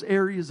about those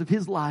areas of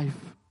his life,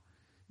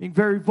 being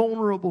very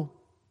vulnerable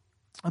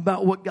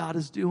about what God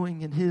is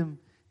doing in him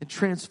and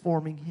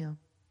transforming him.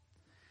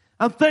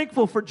 I'm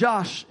thankful for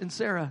Josh and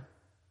Sarah.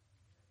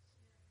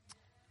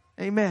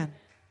 Amen.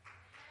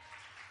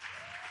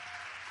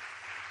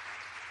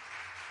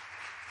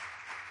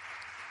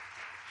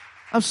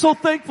 I'm so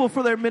thankful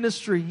for their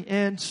ministry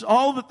and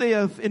all that they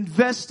have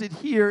invested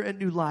here at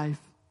New Life.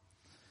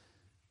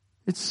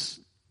 It's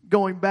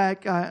going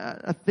back,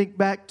 I think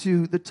back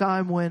to the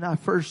time when I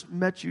first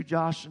met you,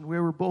 Josh, and we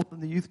were both in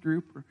the youth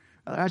group. Or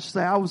I should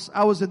say I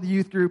was in the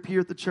youth group here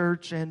at the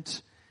church,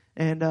 and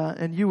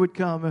you would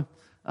come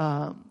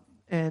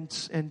and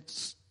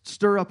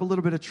stir up a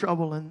little bit of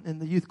trouble in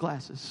the youth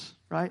classes,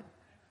 right?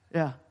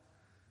 Yeah.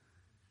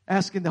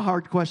 Asking the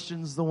hard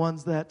questions, the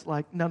ones that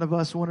like none of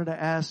us wanted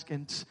to ask,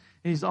 and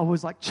he's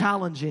always like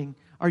challenging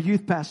our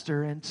youth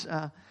pastor.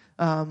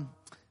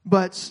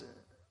 But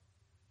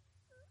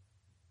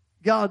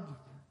God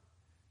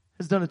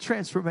has done a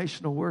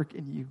transformational work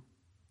in you.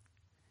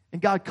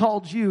 And God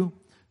called you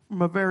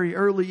from a very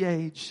early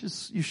age.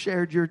 You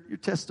shared your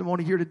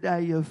testimony here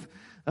today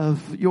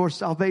of your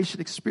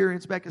salvation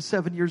experience back at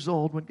 7 years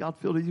old when God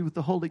filled you with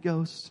the Holy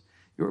Ghost.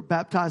 You were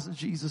baptized in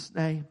Jesus'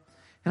 name.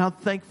 And I'm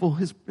thankful.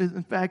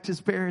 In fact, his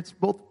parents,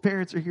 both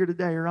parents are here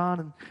today,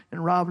 Ron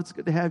and Robert. It's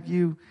good to have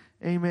you.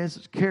 Amen.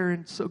 So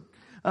Karen,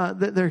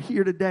 that they're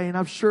here today. And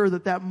I'm sure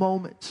that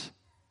moment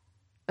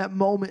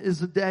is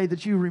the day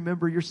that you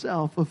remember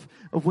yourself of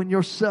when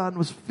your son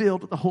was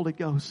filled with the Holy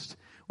Ghost,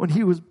 when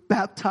he was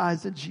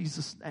baptized in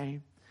Jesus'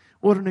 name.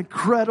 What an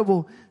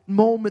incredible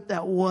moment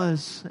that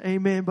was.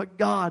 Amen. But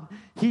God,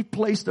 he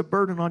placed a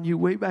burden on you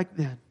way back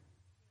then.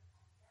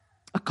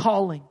 A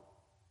calling.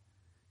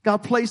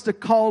 God placed a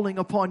calling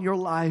upon your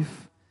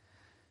life.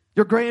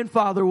 Your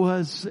grandfather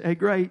was a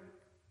great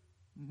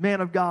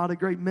man of God, a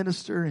great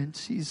minister, and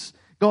he's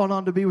gone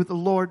on to be with the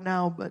Lord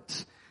now.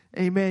 But,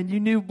 amen, you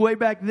knew way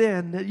back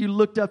then that you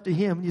looked up to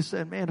him and you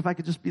said, man, if I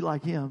could just be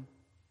like him.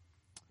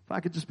 If I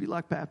could just be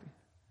like Pappy.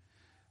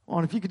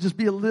 Well, if you could just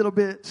be a little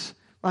bit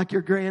like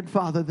your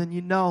grandfather, then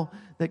you know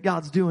that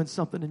God's doing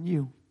something in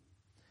you.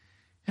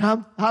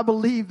 And I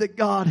believe that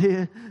God,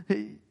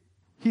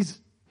 He's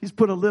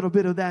put a little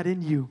bit of that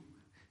in you.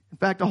 In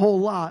fact, a whole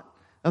lot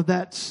of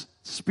that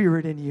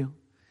spirit in you.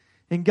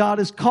 And God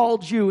has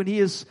called you and He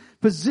is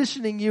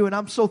positioning you. And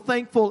I'm so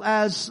thankful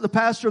as the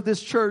pastor of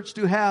this church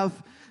to have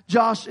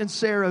Josh and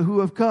Sarah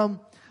who have come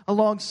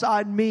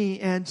alongside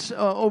me. And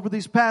over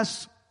these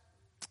past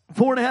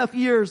 4.5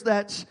 years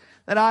that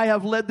I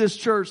have led this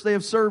church, they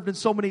have served in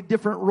so many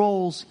different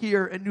roles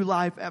here at New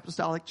Life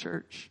Apostolic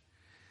Church.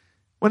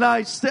 When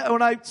I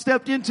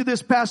stepped into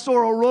this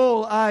pastoral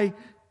role, I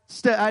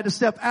had to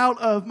step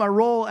out of my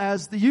role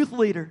as the youth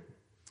leader.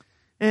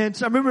 And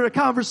so I remember a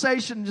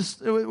conversation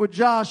just with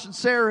Josh and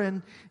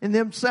Sarah and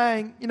them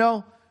saying,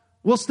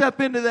 we'll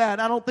step into that.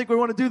 I don't think we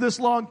want to do this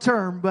long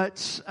term,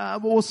 but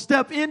we'll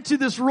step into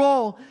this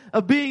role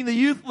of being the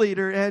youth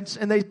leader. And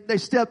they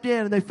stepped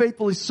in and they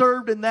faithfully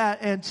served in that.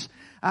 And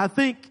I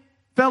think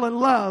fell in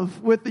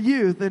love with the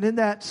youth and in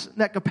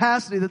that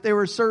capacity that they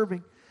were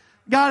serving.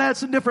 God had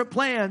some different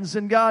plans,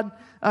 and God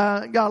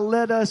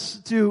led us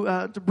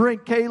to bring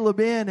Caleb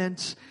in,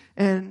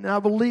 and I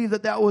believe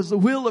that was the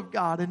will of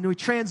God. And we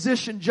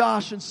transitioned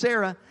Josh and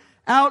Sarah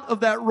out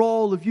of that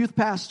role of youth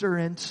pastor,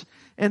 and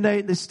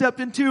they stepped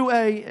into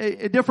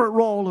a different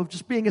role of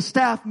just being a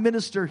staff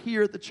minister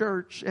here at the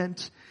church.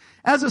 And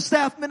as a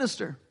staff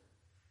minister,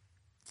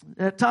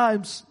 at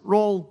times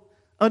role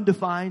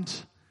undefined,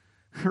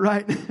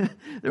 right?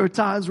 There were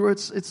times where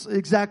it's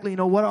exactly,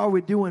 what are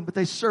we doing? But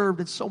they served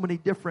in so many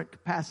different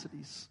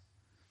capacities.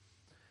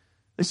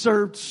 They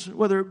served,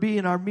 whether it be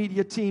in our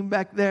media team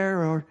back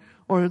there or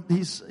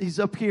he's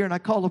up here and I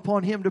call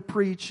upon him to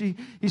preach. He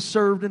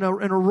served in a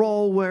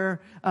role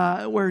where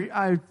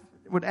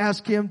would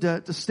ask him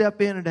to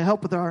step in and to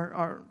help with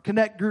our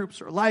connect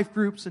groups or life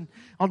groups and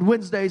on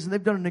Wednesdays, and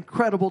they've done an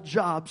incredible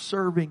job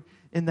serving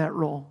in that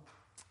role.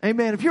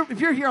 Amen. If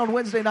you're here on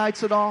Wednesday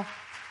nights at all,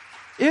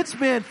 it's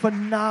been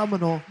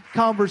phenomenal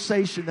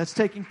conversation that's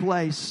taking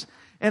place.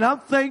 And I'm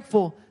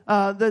thankful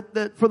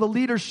that for the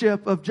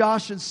leadership of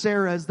Josh and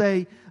Sarah as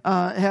they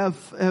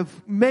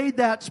have made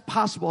that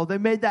possible. They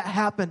made that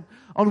happen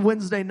on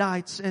Wednesday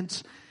nights. And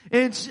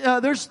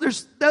those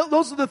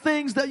are the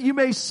things that you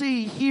may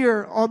see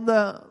here on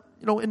the,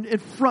 in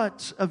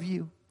front of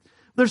you.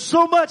 There's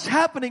so much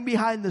happening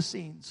behind the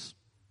scenes.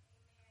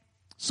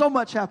 So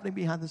much happening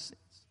behind the scenes.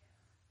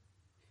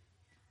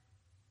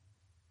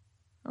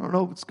 I don't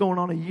know if it's going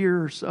on a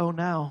year or so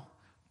now.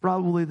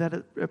 Probably that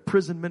at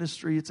prison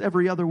ministry, it's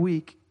every other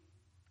week.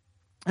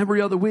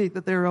 Every other week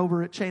that they're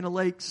over at Chain of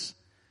Lakes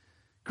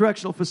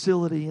Correctional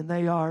Facility, and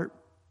they are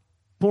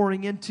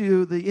pouring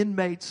into the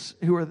inmates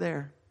who are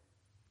there.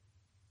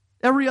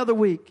 Every other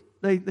week,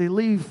 they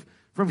leave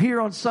from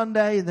here on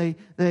Sunday, and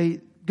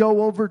they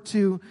go over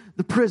to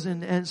the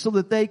prison, and so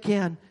that they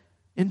can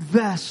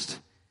invest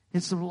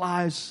in some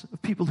lives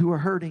of people who are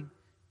hurting,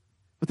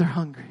 but they're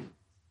hungry.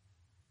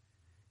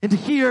 And to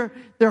hear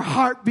their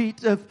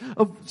heartbeat of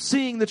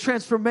seeing the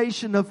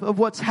transformation of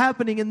what's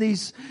happening in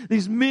these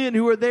men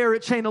who are there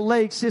at Chain of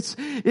Lakes,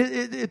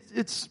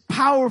 it's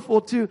powerful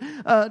to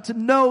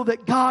know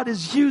that God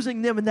is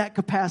using them in that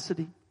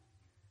capacity.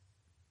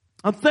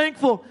 I'm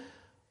thankful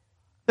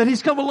that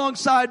He's come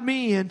alongside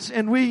me,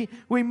 and we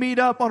meet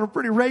up on a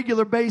pretty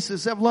regular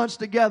basis, have lunch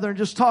together, and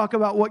just talk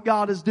about what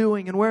God is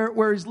doing and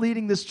where He's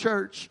leading this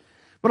church.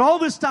 But all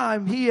this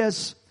time, He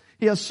has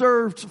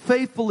served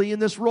faithfully in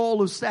this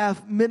role of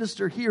staff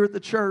minister here at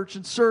the church,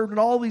 and served in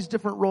all these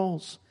different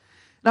roles.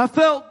 And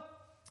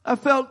I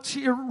felt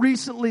here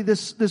recently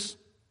this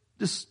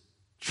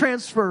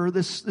transfer,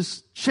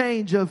 this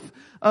change of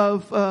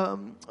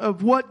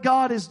what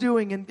God is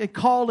doing and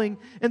calling,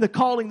 and the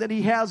calling that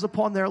He has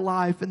upon their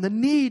life, and the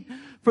need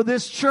for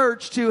this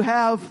church to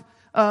have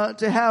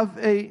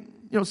a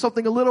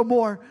something a little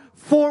more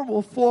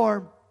formal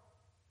for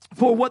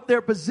what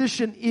their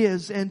position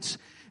is, and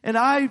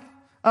I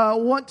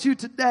want to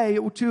today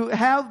to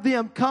have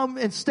them come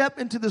and step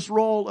into this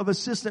role of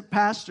assistant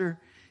pastor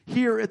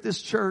here at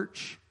this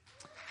church.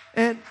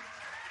 And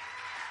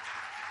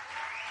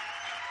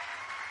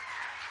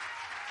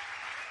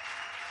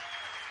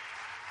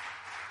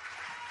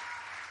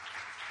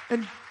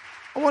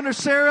I wonder,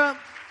 Sarah,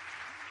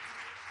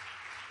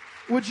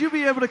 would you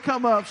be able to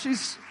come up?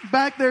 She's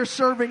back there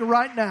serving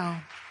right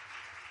now,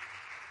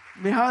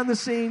 behind the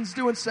scenes,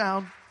 doing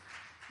sound.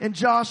 And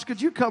Josh,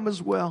 could you come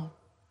as well?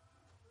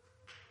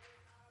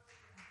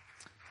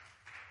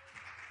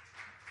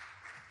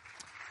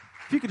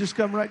 If you could just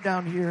come right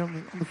down here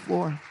on the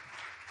floor.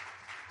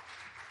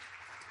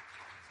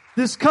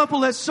 This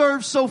couple has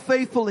served so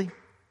faithfully,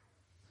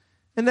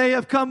 and they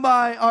have come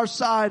by our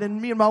side,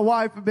 and me and my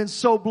wife have been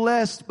so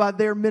blessed by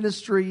their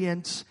ministry,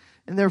 and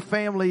their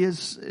family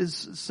is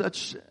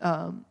such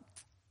an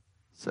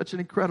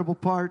incredible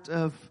part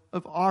of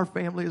our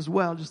family as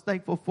well. Just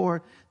thankful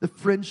for the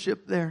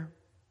friendship there.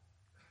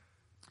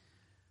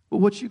 But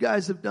what you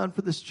guys have done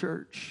for this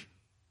church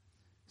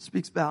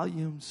speaks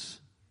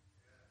volumes,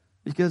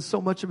 because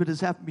so much of it has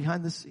happened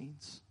behind the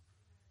scenes.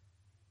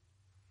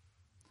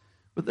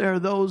 But there are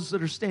those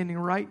that are standing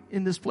right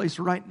in this place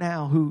right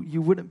now who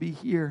you wouldn't be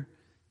here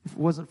if it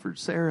wasn't for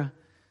Sarah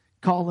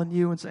calling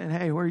you and saying,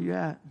 "Hey, where are you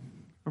at?"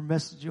 Or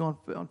message you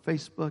on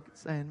Facebook and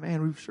saying,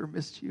 "Man, we've sure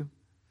missed you."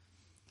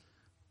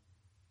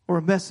 Or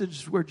a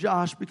message where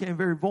Josh became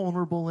very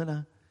vulnerable in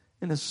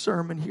a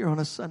sermon here on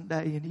a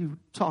Sunday, and you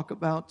talk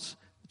about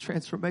the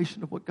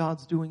transformation of what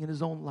God's doing in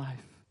his own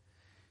life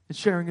and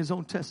sharing his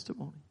own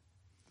testimony.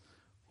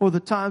 Or the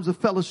times of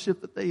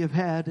fellowship that they have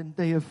had and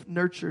they have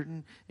nurtured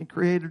and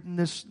created in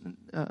this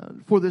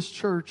for this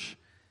church.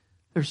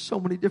 There's so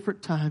many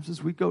different times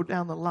as we go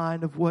down the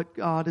line of what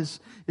God is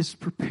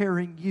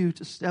preparing you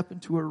to step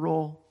into a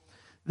role,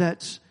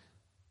 that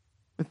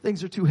when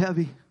things are too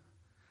heavy,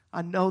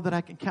 I know that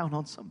I can count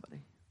on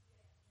somebody.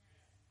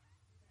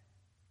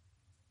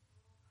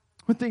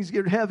 When things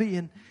get heavy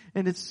and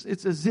it's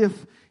as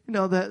if,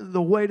 that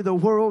the weight of the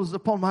world is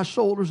upon my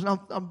shoulders, and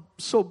I'm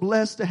so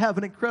blessed to have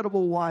an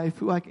incredible wife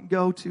who I can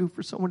go to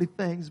for so many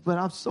things, but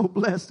I'm so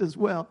blessed as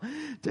well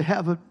to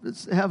have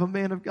a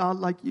man of God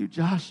like you,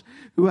 Josh,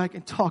 who I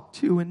can talk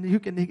to, and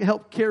you can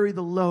help carry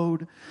the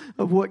load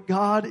of what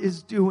God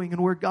is doing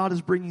and where God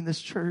is bringing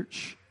this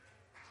church.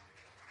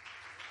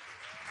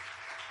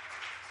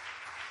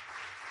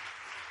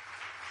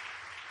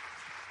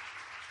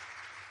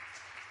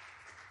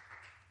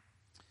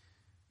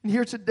 And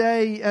here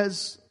today,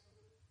 as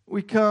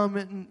we come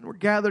and we're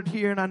gathered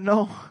here, and I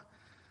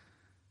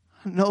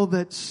know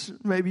that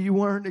maybe you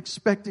weren't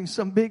expecting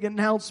some big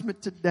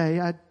announcement today.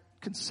 I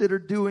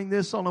considered doing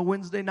this on a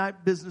Wednesday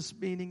night business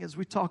meeting as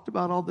we talked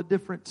about all the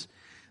different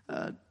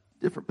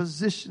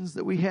positions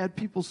that we had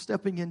people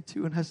stepping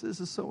into, and I said,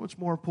 this is so much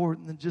more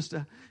important than just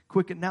a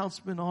quick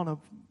announcement on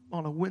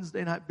a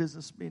Wednesday night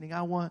business meeting.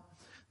 I want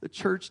the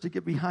church to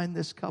get behind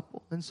this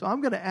couple. And so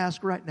I'm going to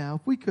ask right now,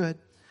 if we could,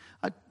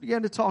 I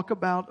began to talk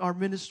about our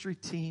ministry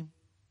team,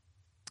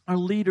 our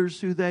leaders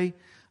who they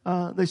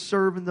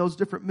serve in those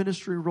different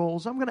ministry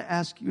roles. I'm going to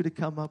ask you to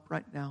come up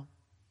right now.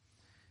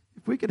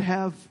 If we could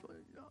have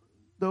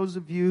those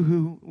of you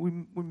who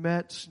we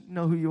met,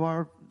 know who you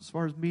are as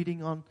far as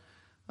meeting on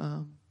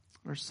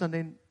our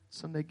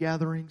Sunday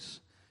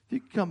gatherings. If you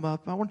could come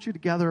up, I want you to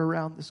gather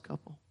around this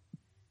couple.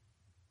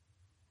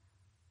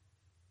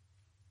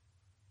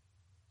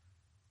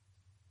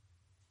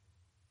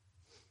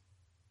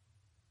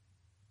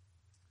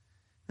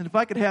 And if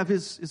I could have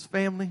his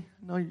family,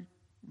 I know your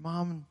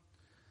mom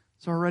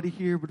is already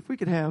here, but if we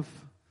could have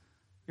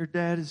your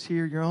dad is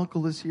here, your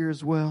uncle is here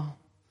as well.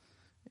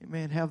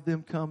 Amen. Have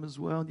them come as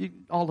well.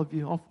 All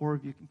four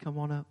of you can come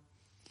on up.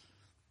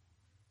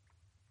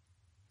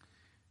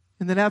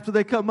 And then after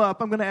they come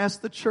up, I'm going to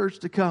ask the church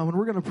to come, and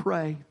we're going to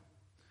pray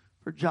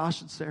for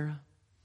Josh and Sarah.